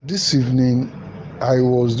This evening, I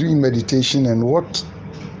was doing meditation, and what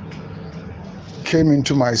came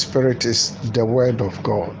into my spirit is the Word of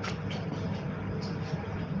God.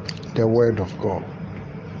 The Word of God.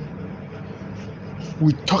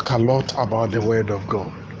 We talk a lot about the Word of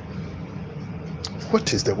God.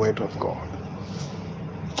 What is the Word of God?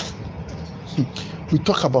 We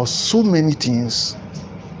talk about so many things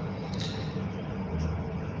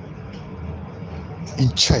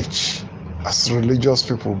in church as religious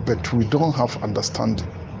people, but we don't have understanding.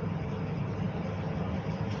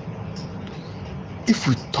 If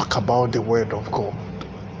we talk about the Word of God,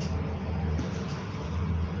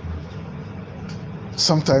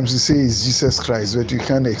 sometimes we say it's Jesus Christ, but you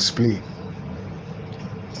can't explain.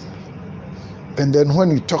 And then when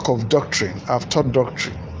we talk of doctrine, I've taught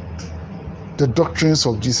doctrine. The doctrines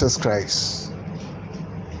of Jesus Christ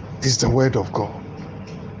is the Word of God.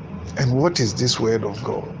 And what is this Word of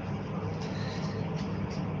God?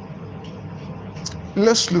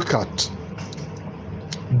 Let's look at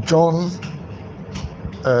John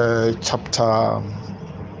chapter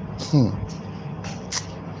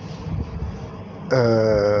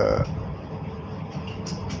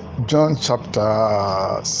John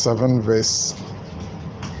chapter 7 verse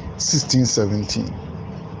 16-17.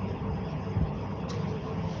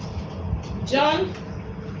 John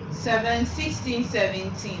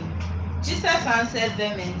 7:16-17. Jesus answered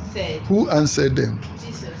them and said. Who answered them?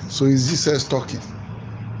 Jesus. So is Jesus talking?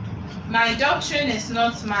 My doctrine is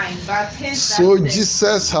not mine, but his. So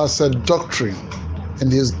Jesus has a doctrine,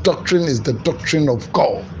 and his doctrine is the doctrine of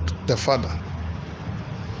God, the Father.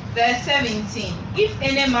 Verse 17. If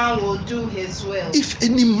any man will do his will. If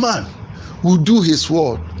any man will do his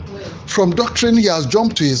will. From doctrine, he has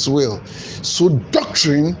jumped to his will. So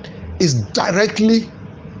doctrine is directly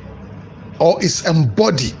or is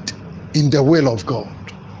embodied in the will of God.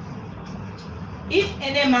 If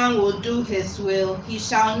any man will do his will, he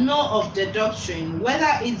shall know of the doctrine,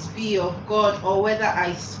 whether it be of God or whether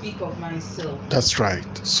I speak of myself. That's right.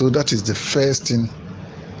 So that is the first thing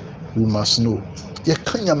we must know. That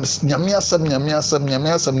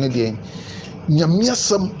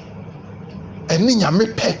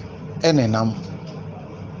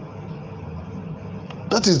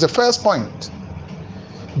is the first point.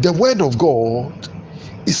 The Word of God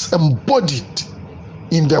is embodied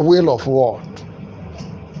in the will of what?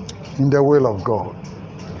 In the will of God.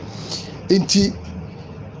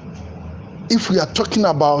 If we are talking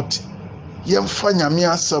about yɛmfa nyame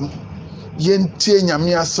asɛm, yɛntie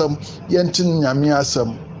nyame asɛm, yɛnte nyame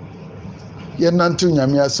asɛm, yɛnante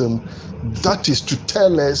nyame asɛm, that is to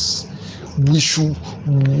tell us we should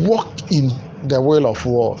walk in the will of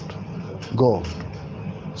what? God.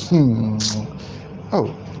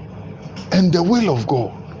 Oh, and the will of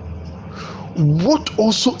God. What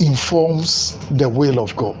also informs the will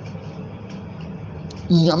of God?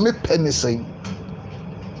 Nyame pɛ ne sɛn.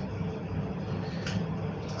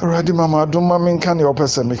 Awurade mama adom ma menka nea ɔpɛ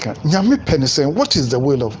sɛ meka. Nyame pɛ ne sɛn. What is the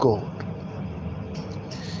will of God?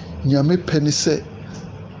 Nyame pɛ ne sɛ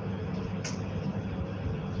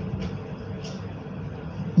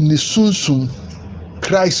ne sunsum,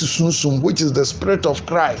 Christ sunsum, which is the spirit of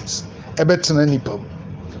Christ, ɛbɛtena nipa mu.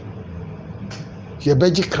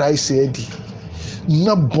 Yɛbɛgye Christ adi.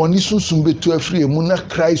 Na bɔne sunsum bɛtu afiri mu, na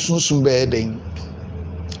Christ sunsum bɛyɛ dɛn?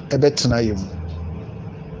 Ɛbɛtena yɛ mu.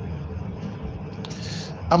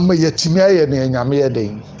 Ama yɛtumi ayɛ nea Nyame yɛ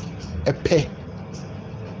dɛn? Ɛpɛ.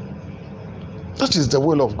 That is the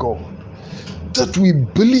will of God. That we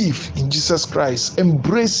believe in Jesus Christ,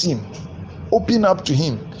 embrace him, open up to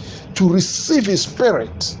him, to receive his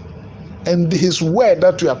spirit and his word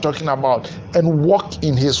that we are talking about, and walk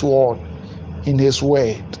in his word, in his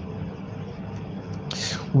word.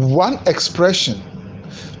 One expression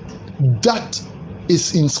that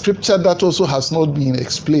is in scripture that also has not been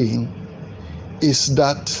explained is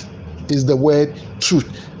the word truth.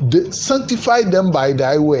 Sanctify them by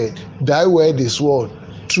thy word. Thy word is what?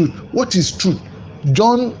 Truth. What is truth?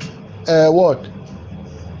 John what?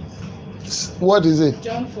 What is it?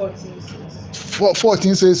 John 14:6.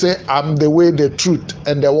 14 says, I'm the way, the truth,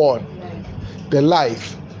 and the what? Life. The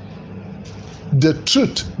life. The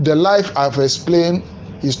truth, the life I've explained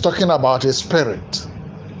is talking about his spirit.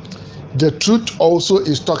 The truth also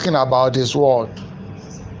is talking about his word,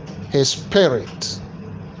 his spirit.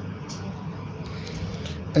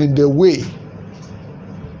 And the way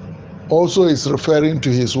also is referring to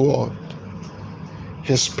his word,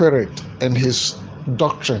 his spirit, and his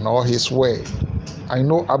doctrine or his way. I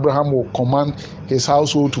know Abraham will command his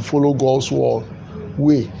household to follow God's word,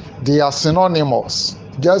 way. They are synonymous,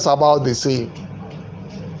 just about the same.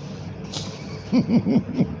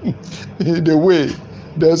 The way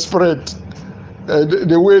the spirit,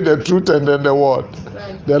 the way, the truth, and then the what?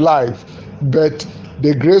 The life. But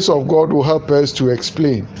the grace of God will help us to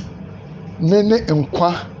explain. Nene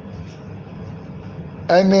nkwa,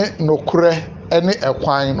 ene nokure, ene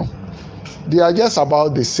ekwan no. They are just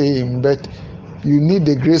about the same, but you need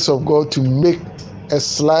the grace of God to make a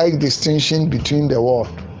slight distinction between the word,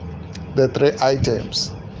 the three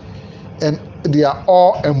items. And they are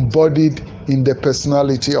all embodied in the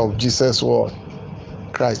personality of Jesus' word,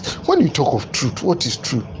 Christ. When you talk of truth, what is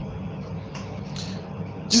truth?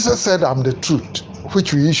 Jesus said, I'm the truth,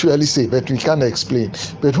 which we usually say, but we can't explain.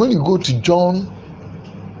 But when you go to John,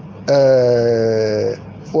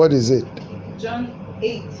 what is it? John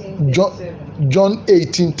 18:37. John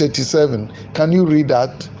 18:37. Can you read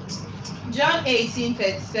that? John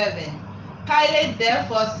 18:37. Pilate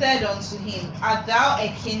therefore said unto him, Art thou a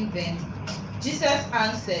king then? Jesus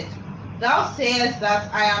answered, Thou sayest that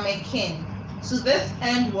I am a king. To this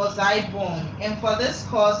end was I born, and for this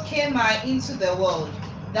cause came I into the world,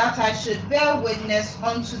 that I should bear witness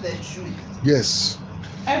unto the truth. Yes.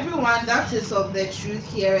 Everyone that is of the truth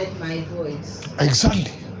heareth my voice.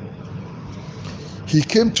 Exactly. He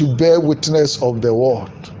came to bear witness of the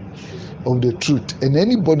word, of the truth. And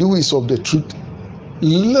anybody who is of the truth,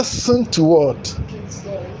 listen to what?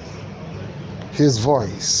 His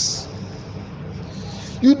voice.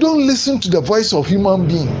 You don't listen to the voice of human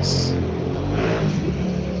beings.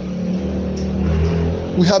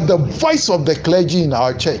 We have the voice of the clergy in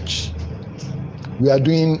our church. We are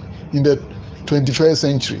doing in the 21st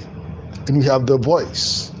century. And we have the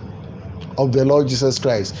voice of the Lord Jesus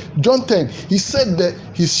Christ. John 10, he said that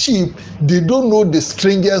his sheep, they don't know the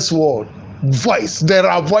stranger's word. Voice. There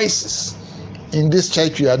are voices in this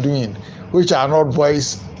church we are doing, which are not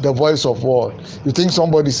the voice of word. You think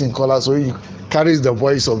somebody's in color, so he carries the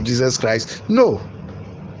voice of Jesus Christ. No.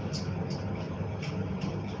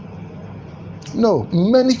 No.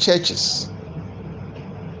 Many churches,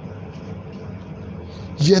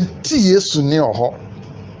 yɛnti Yesu ne ɔhɔ.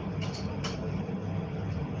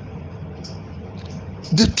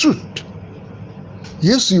 The truth.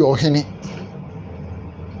 Yesu yɛ ɔhene.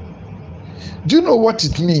 Do you know what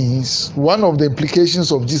it means? One of the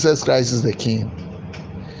implications of Jesus Christ is the king.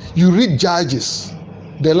 You read Judges,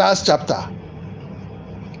 the last chapter.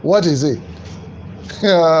 What is it?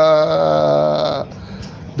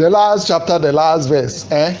 The last chapter, the last verse.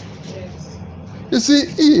 Yes. You see,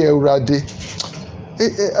 Ewurade,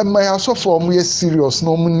 my asɔfo ɔmo yɛ serious na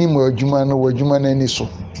ɔmo nim adwuma no wɔ adwuma n'ani so.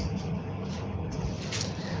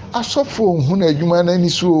 Asɔfo ohun adwuma n'ani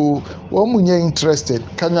so o, wɔn nyɛ interested.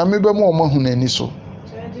 Kanyame bɛ mo ɔmo ahun n'ani so.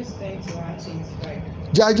 Judges 21:25.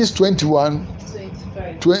 Judges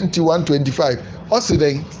 21:25. Ɔsi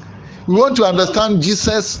dɛ, we want to understand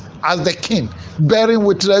Jesus as the king, bearing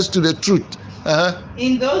witness to the truth.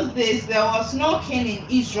 In those days there was no king in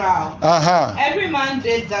Israel. Every man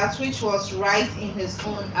did that which was right in his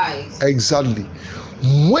own eyes. Exactly.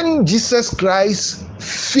 When Jesus Christ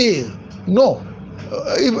failed, no,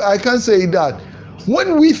 if I can't say that.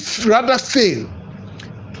 When we rather fail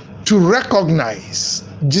to recognize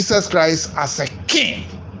Jesus Christ as a king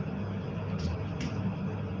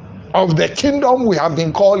of the kingdom we have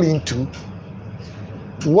been called into,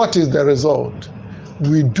 what is the result?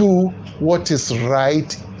 We do what is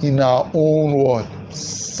right in our own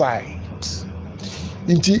sight.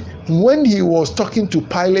 When he was talking to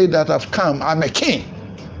Pilate that I've come, I'm a king.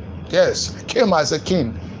 Yes, I came as a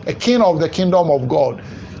king of the kingdom of God,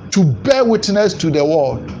 to bear witness to the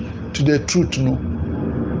word, to the truth. No.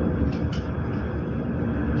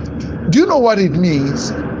 Do you know what it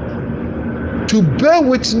means? To bear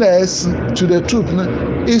witness to the truth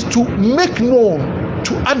is to make known,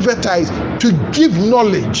 to advertise, to give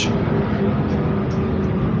knowledge.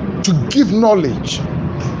 To give knowledge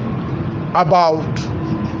about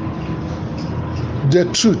the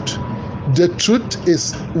truth. The truth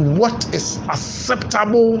is what is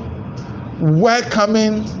acceptable,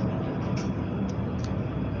 welcoming,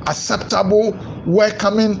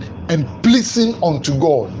 and pleasing unto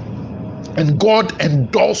God. And God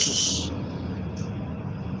endorses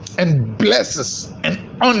and blesses and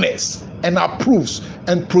honors and approves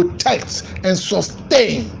and protects and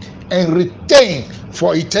sustains and retains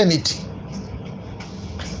for eternity.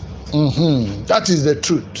 That is the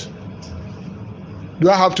truth. Do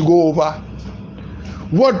I have to go over?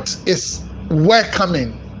 What is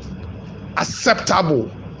welcoming, acceptable,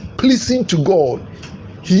 pleasing to God?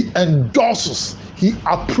 He endorses, he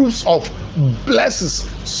approves of, blesses,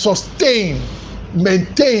 sustain,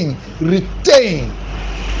 maintain, retain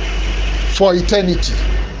for eternity.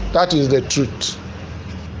 That is the truth.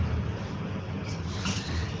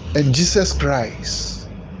 And Jesus Christ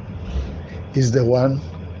is the one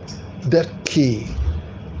that came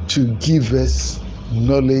to give us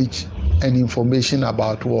knowledge and information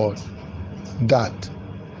about what? That.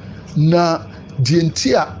 Na deɛ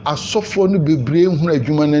nti a asɔfoɔ no bebree hunu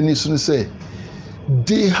adwuma n'ani so no sɛ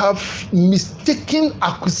they have mistaken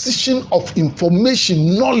acquisition of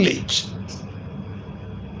information, knowledge,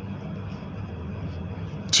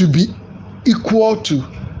 to be equal to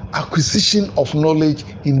acquisition of knowledge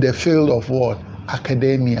in the field of what?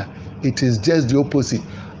 Academia. It is just the opposite.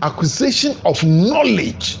 Acquisition of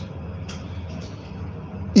knowledge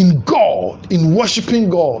in God, in worshiping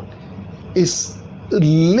God, is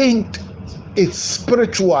linked, it's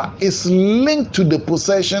spiritual, it's linked to the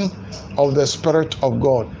possession of the Spirit of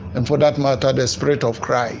God, and for that matter, the Spirit of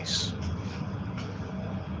Christ.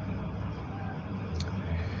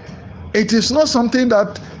 It is not something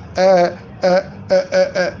that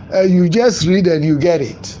you just read and you get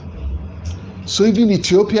it. So even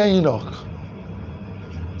Ethiopian eunuch,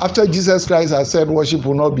 after Jesus Christ has said worship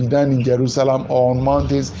will not be done in Jerusalem or on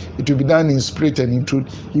mountains, it will be done in spirit and in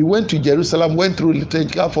truth. He went to Jerusalem, went through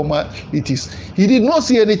liturgical formalities. He did not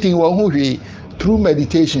see anything through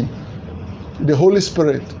meditation. The Holy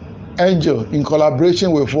Spirit, angel, in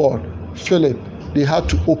collaboration with what? Philip, they had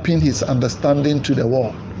to open his understanding to the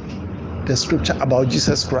world. The scripture about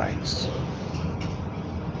Jesus Christ.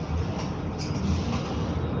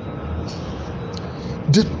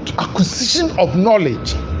 The acquisition of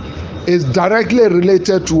knowledge is directly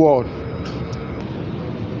related to what?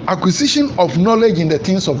 Acquisition of knowledge in the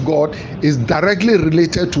things of God is directly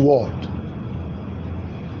related to what?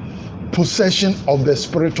 Possession of the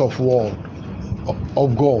Spirit of God.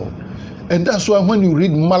 And that's why when you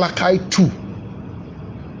read Malachi 2,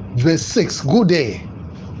 verse 6, go there.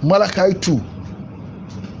 Malachi 2.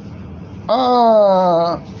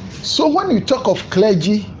 So when you talk of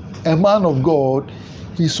clergy, a man of God,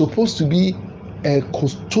 he's supposed to be a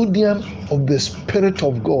custodian of the Spirit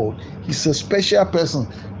of God. He's a special person.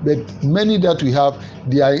 But many that we have,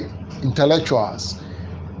 they are intellectuals,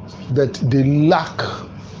 but they lack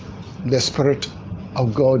the Spirit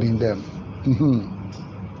of God in them.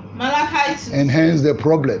 Malachi 2. And hence the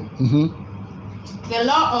problem. The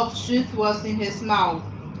law of truth was in his mouth,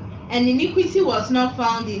 and iniquity was not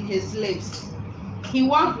found in his lips. He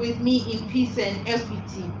walked with me in peace and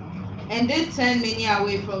equity, and did turn many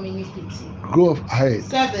away from iniquity. Go ahead.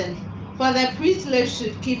 7. For the priest's lips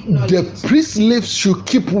should keep knowledge. The priest's lips should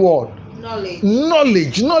keep what?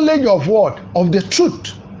 Knowledge. Knowledge of what? Of the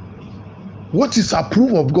truth. What is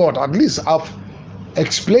approved of God? At least I've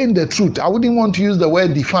explained the truth. I wouldn't want to use the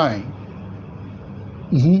word define.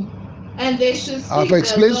 And they should seek I've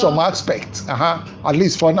explained the law, some aspects, at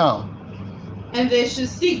least for now. And they should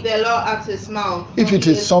seek the law at his mouth. If it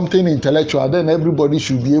is something intellectual, then everybody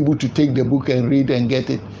should be able to take the book and read and get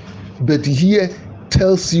it. But here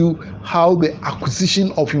tells you how the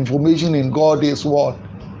acquisition of information in God is what?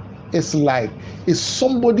 It's like, it's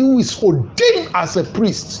somebody who is ordained as a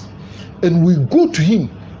priest, and we go to him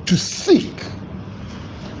to seek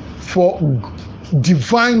for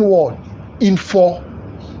divine word,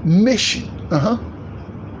 information.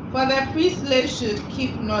 For the priest's lips should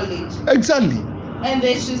keep knowledge. Exactly. And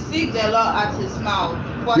they should seek the law at his mouth,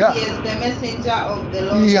 for he is the messenger of the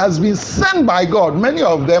Lord. He has been sent by God. Many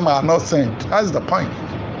of them are not sent. That's the point.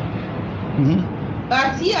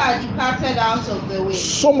 But ye are departed out of the way.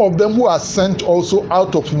 Some of them who are sent also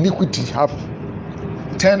out of iniquity have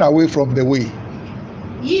turned away from the way.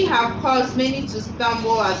 Ye have caused many to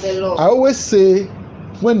stumble at the law. I always say,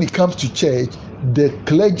 when it comes to church, the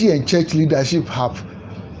clergy and church leadership have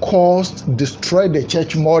destroyed the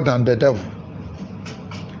church more than the devil.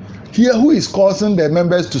 Here, who is causing the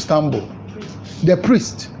members to stumble? The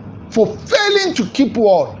priest, for failing to keep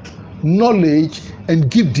what? Knowledge and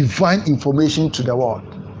give divine information to the world,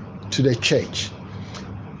 to the church.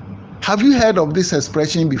 Have you heard of this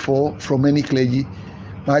expression before from any clergy?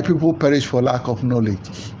 My people perish for lack of knowledge.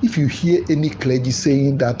 If you hear any clergy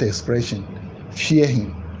saying that expression, fear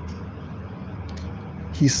him.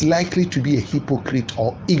 He's likely to be a hypocrite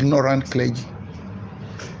or ignorant clergy.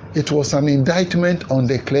 It was an indictment on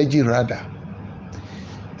the clergy rather.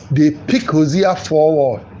 They pick Hosea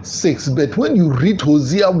 4:6, but when you read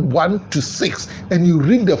Hosea 1-6 and you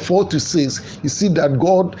read the 4-6, you see that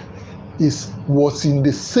God was in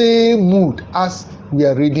the same mood as we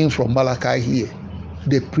are reading from Malachi here.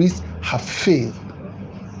 The priests have failed.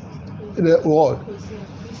 The what?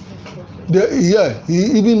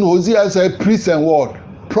 Even Hosea said priest and what?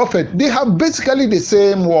 Prophet. They have basically the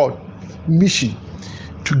same word, mission.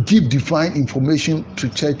 to give divine information to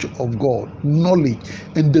Church of God, knowledge.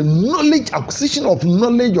 And the knowledge, acquisition of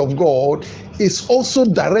knowledge of God is also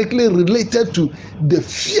directly related to the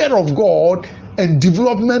fear of God and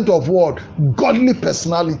development of what? Godly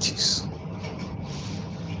personalities.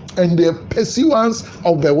 And the pursuance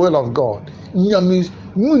of the will of God. Nyame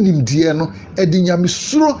munimdie no edi nyame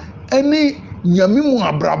suro ene nyame mu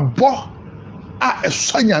abrabɔ a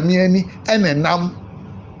ɛsɔ nyame ani ɛna nam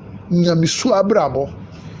nyame suro abrabɔ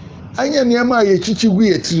anya nneɛma a yɛkyikyi gu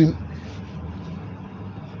yɛtirim.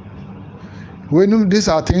 When these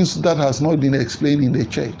are things that has not been explained in the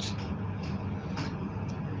church.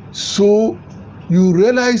 So you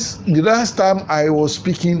realize the last time I was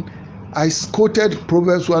speaking, I quoted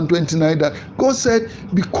Proverbs 1:29 that God said,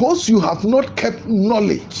 because you have not kept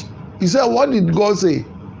knowledge. He said, what did God say?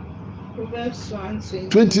 Proverbs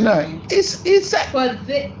 1:29. It's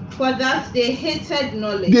for that they hated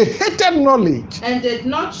knowledge. They hated knowledge. And did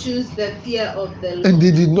not choose the fear of the Lord. And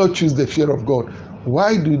they did not choose the fear of God.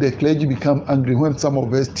 Why do the clergy become angry when some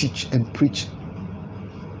of us teach and preach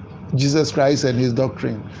Jesus Christ and his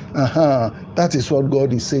doctrine? That is what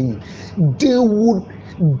God is saying. They would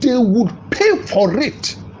pay for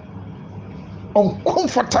it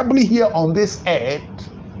uncomfortably here on this earth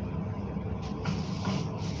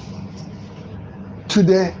to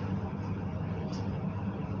the,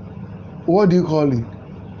 what do you call it?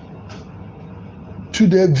 To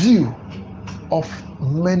the view of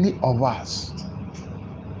many of us.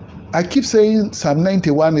 I keep saying Psalm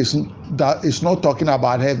 91 is not talking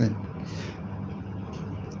about heaven.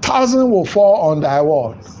 1,000 will fall on thy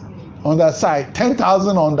word, on thy side,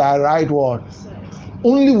 10,000 on thy right word.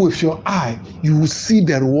 Only with your eye you will see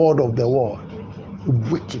the reward of the world.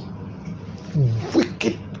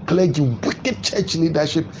 Wicked clergy, wicked church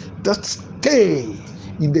leadership that stay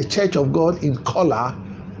in the church of God in color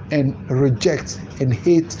and reject and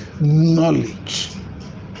hate knowledge.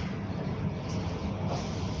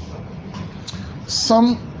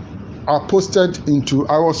 Some are posted into,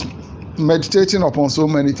 I was meditating upon so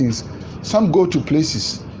many things. Some go to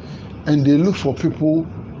places and they look for people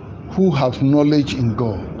who have knowledge in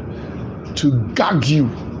God to gag you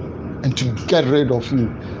and to get rid of you.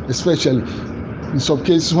 Especially in some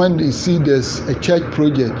cases when they see there's a church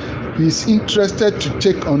project, he's interested to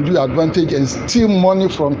take undue advantage and steal money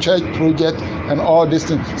from church project and all these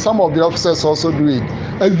things. Some of the officers also do it.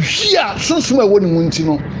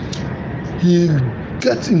 He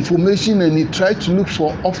gets information and he tries to look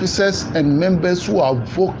for officers and members who are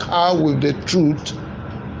vocal with the truth.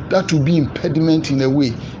 That will be impediment in a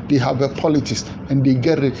way. They have a politics and they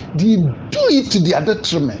get it. They do it to their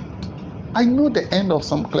detriment. I know the end of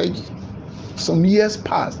some clergy. Some years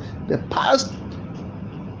past, the past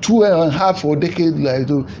 2.5 or decades, like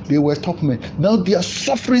they were top men. Now they are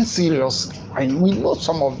suffering seriously. And we know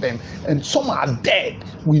some of them, and some are dead.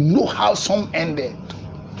 We know how some ended.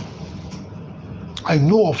 I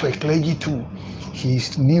know of a clergy too. He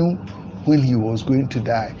knew when he was going to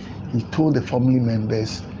die. He told the family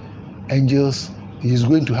members, angels, he's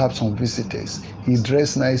going to have some visitors. He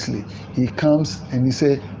dressed nicely. He comes and he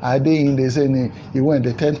said, are they in? They said, he went.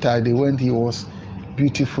 The 10th time they went, he was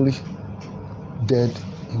beautifully dead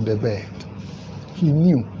in the bed. He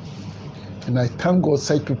knew. And I thank God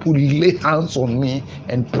such people lay hands on me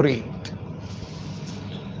and prayed.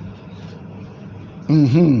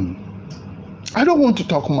 I don't want to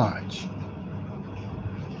talk much.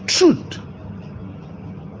 Truth.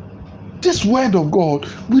 This word of God,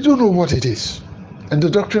 we don't know what it is. And the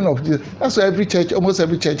doctrine of Jesus, that's why every church, almost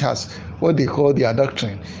every church has what they call their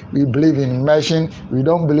doctrine. We believe in immersion, we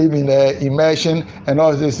don't believe in immersion, and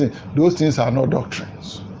all these things. Those things are not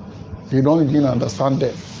doctrines. They don't even understand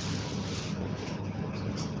them.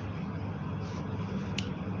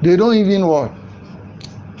 They don't even what?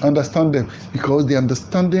 Understand them, because the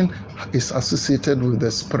understanding is associated with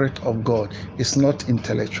the Spirit of God. It's not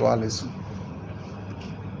intellectualism.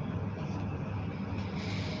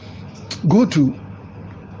 Go to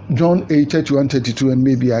John 8:31-32, and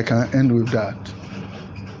maybe I can end with that.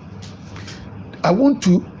 I want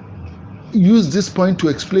to use this point to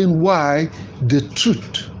explain why the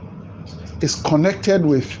truth is connected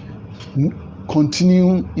with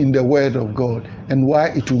continuing in the Word of God and why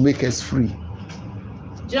it will make us free.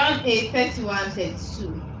 John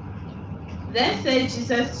 8:31-32. Then said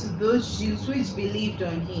Jesus to those Jews which believed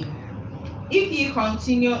on him, if ye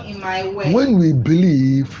continue in my word. When we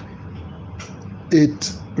believe,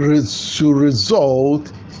 it should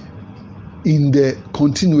result in the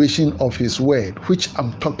continuation of his word, which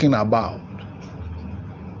I'm talking about.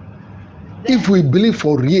 Then, if we believe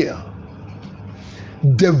for real,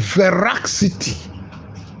 the veracity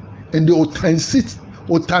and the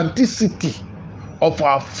authenticity of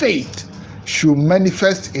our faith should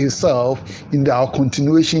manifest itself in our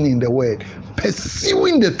continuation in the word,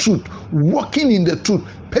 pursuing the truth, walking in the truth,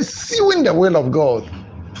 pursuing the will of God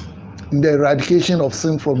in the eradication of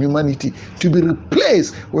sin from humanity, to be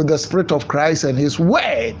replaced with the Spirit of Christ and His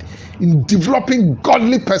Word, in developing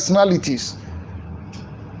godly personalities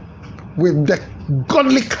with the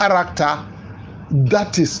godly character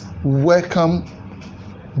that is welcome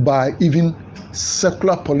by even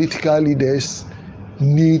secular political leaders'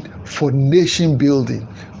 need for nation building.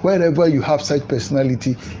 Wherever you have such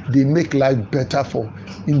personality, they make life better for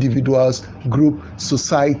individuals, groups,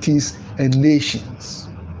 societies, and nations.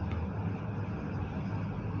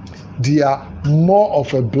 They are more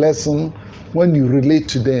of a blessing when you relate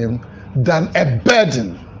to them than a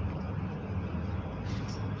burden.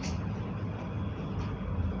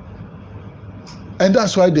 And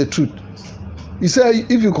that's why the truth. He said,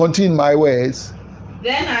 if you continue in my words,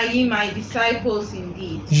 then are ye my disciples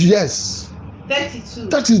indeed. Yes. 32.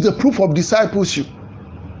 That is the proof of discipleship.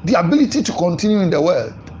 The ability to continue in the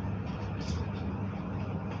word.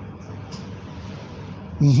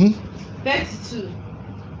 32.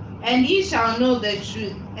 And ye shall know the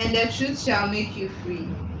truth, and the truth shall make you free.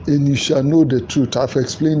 And you shall know the truth. I've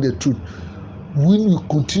explained the truth. When you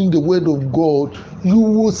continue the word of God, you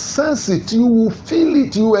will sense it, you will feel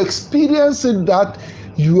it, you will experience it, that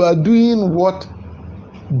you are doing what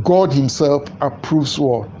God Himself approves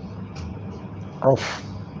of.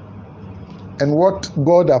 And what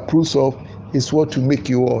God approves of is what to make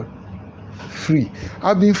you what? Free.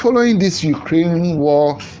 I've been following this Ukrainian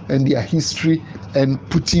war and their history and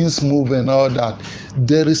Putin's move and all that.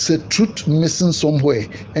 There is a truth missing somewhere,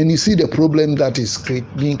 and you see the problem that is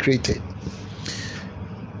being created.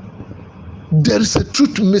 There is a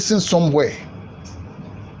truth missing somewhere.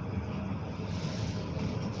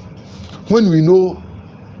 When we know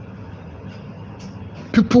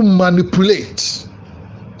people manipulate,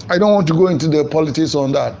 I don't want to go into the politics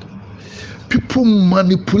on that. People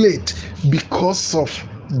manipulate because of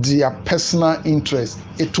their personal interest.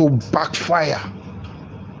 It will backfire.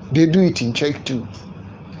 They do it in church too.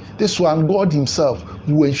 This one, God Himself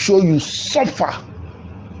will ensure you suffer,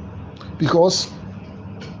 because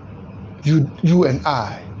you and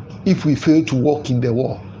I, if we fail to walk in the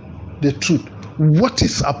war, the truth, what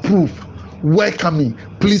is approved, welcoming,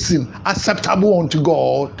 pleasing, acceptable unto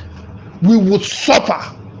God, we would suffer.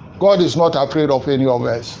 God is not afraid of any of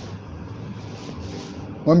us.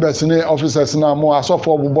 When the officers now more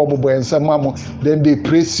suffer and some, then they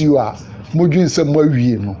praise you. Mujin some more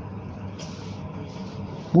we no.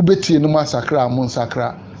 Mubeti no massacre,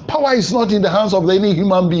 massacre. Power is not in the hands of any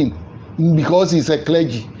human being because he's a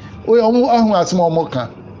clergy. They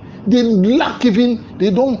lack even,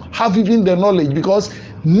 they don't have even the knowledge, because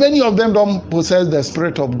many of them don't possess the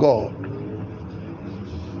Spirit of God.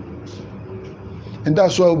 And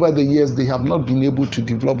that's why over the years they have not been able to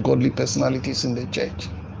develop godly personalities in the church.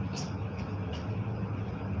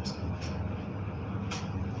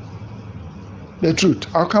 The truth.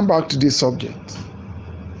 I'll come back to this subject.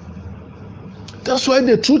 That's why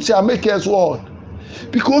the truth shall make us what?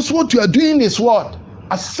 Because what you are doing is what?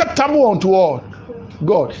 Acceptable unto what?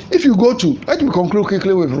 God. If you go to, let me conclude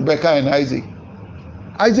quickly with Rebecca and Isaac.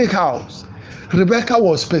 Isaac's house. Rebecca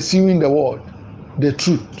was pursuing the word, the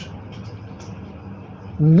truth.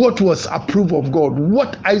 What was approved of God,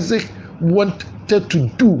 what Isaac wanted to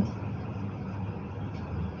do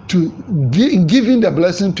to giving the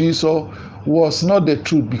blessing to Esau was not the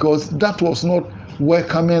truth, because that was not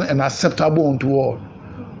welcoming and acceptable unto what?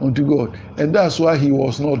 Unto God. And that's why he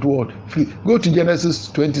was not what? Free. Go to Genesis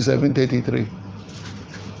 27:33.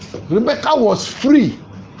 Rebecca was free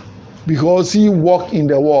because he walked in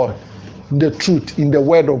the word, the truth, in the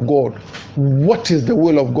word of God. What is the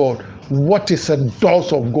will of God? What is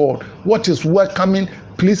endorsed of God? What is welcoming,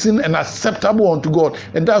 pleasing, and acceptable unto God?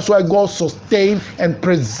 And that's why God sustained and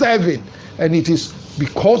preserved it. And it is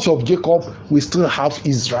because of Jacob we still have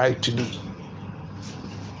Israel today.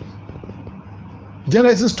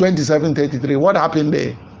 Genesis 27:33. What happened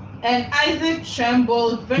there? And Isaac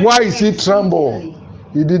trembled very Why is he exceedingly. tremble?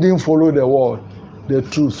 He didn't follow the word, the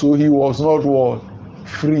truth. So he was not what?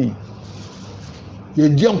 Free.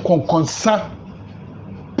 Yɛgye nkɔnkɔnsa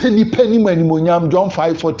penny mu animonyam, John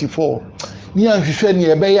 5:44. Ni ahwehwɛ ne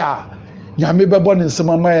yɛbɛyɛ a nyame bɛbɔ ne nsɛm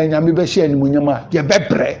ama yɛ, nyame bɛhyɛ animonyam a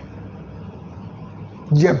yɛbɛbrɛ.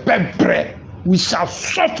 We shall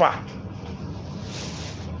suffer.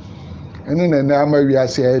 ɛno na ɛnɛ ama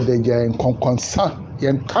wiase ɛyɛ gya nkɔnkɔnsa,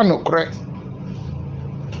 yɛnka nokorɛ.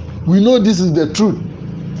 We know this is the truth.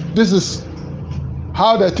 This is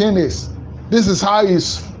how the thing is. This is how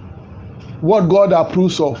it's what God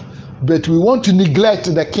approves of, but we want to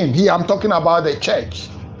neglect the king. Here I'm talking about the church,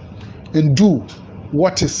 and do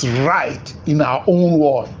what is right in our own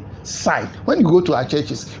world sight. When you go to our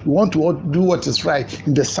churches, we want to do what is right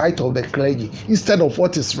in the sight of the clergy instead of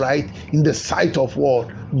what is right in the sight of what?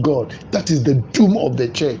 God. That is the doom of the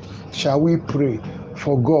church. Shall we pray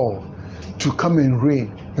for God to come and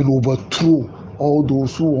reign and overthrow all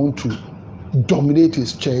those who want to dominate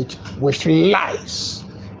his church with lies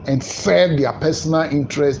and serve their personal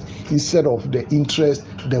interest instead of the interest,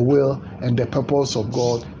 the will, and the purpose of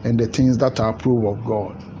God and the things that are approved of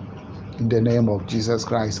God. In the name of Jesus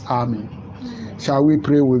Christ, amen. Shall we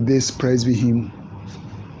pray with this Presby hymn?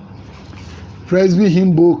 Presby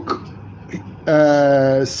hymn book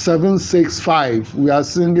 765. We are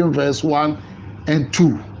singing verse 1 and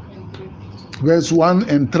 2. Verse 1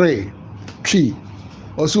 and 3. Three.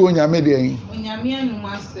 Also, onyame den.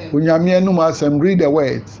 Onyame anum asem. Read the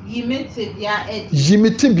words.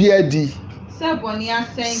 Yimete bia edi. Saboni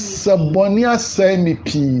asem mi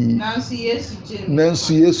pi.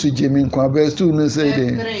 Nanso Yesu jemi nkwa. Verse 2 no say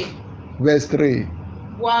den. Verse 3.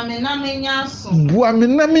 Buame na menya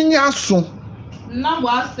aso. Na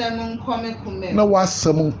wasem nkome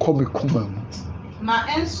kumem. Ma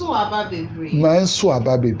enso aba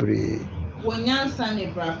bebree. Wonyansa ne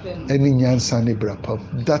brapam.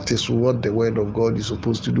 That is what the word of God is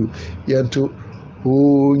supposed to do. Yanto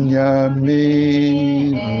onyame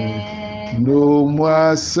no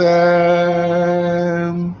mwasem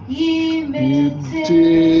yimtebi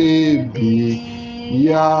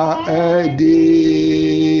ya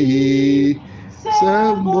edi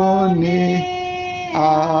sabone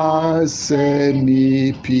asemipi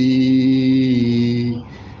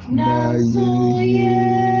na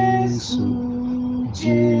Yesu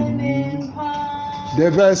jemi. The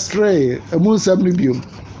verse 3, emun sabni biom.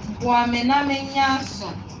 Buame na menya aso.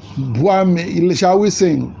 Buame, shall we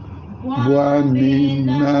sing? Buame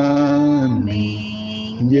na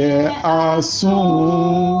menye aso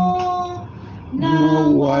na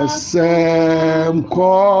wasem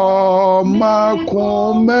koma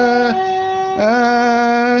kome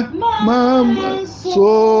mama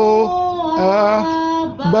so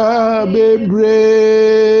ba bebre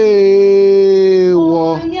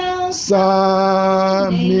wo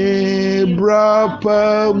sami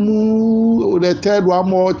brapamu. The third one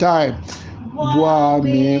more time.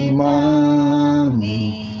 Buami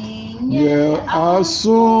mami ye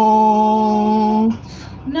aso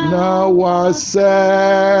na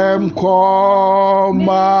wasem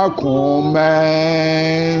koma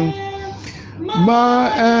kome ma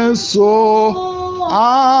enso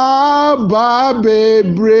aba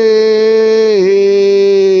bebre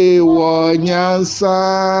wonyansa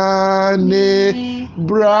ne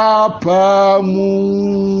brapamu.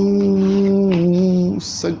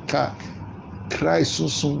 Saka Christ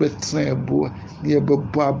sunsun bɛtena ɛboa ne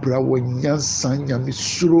yɛbɛbɔ abra wɔ nyansa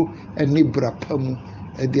nyamesuro ne brapa mu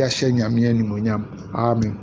ɛde ahyɛ nyame animonyam. Amen.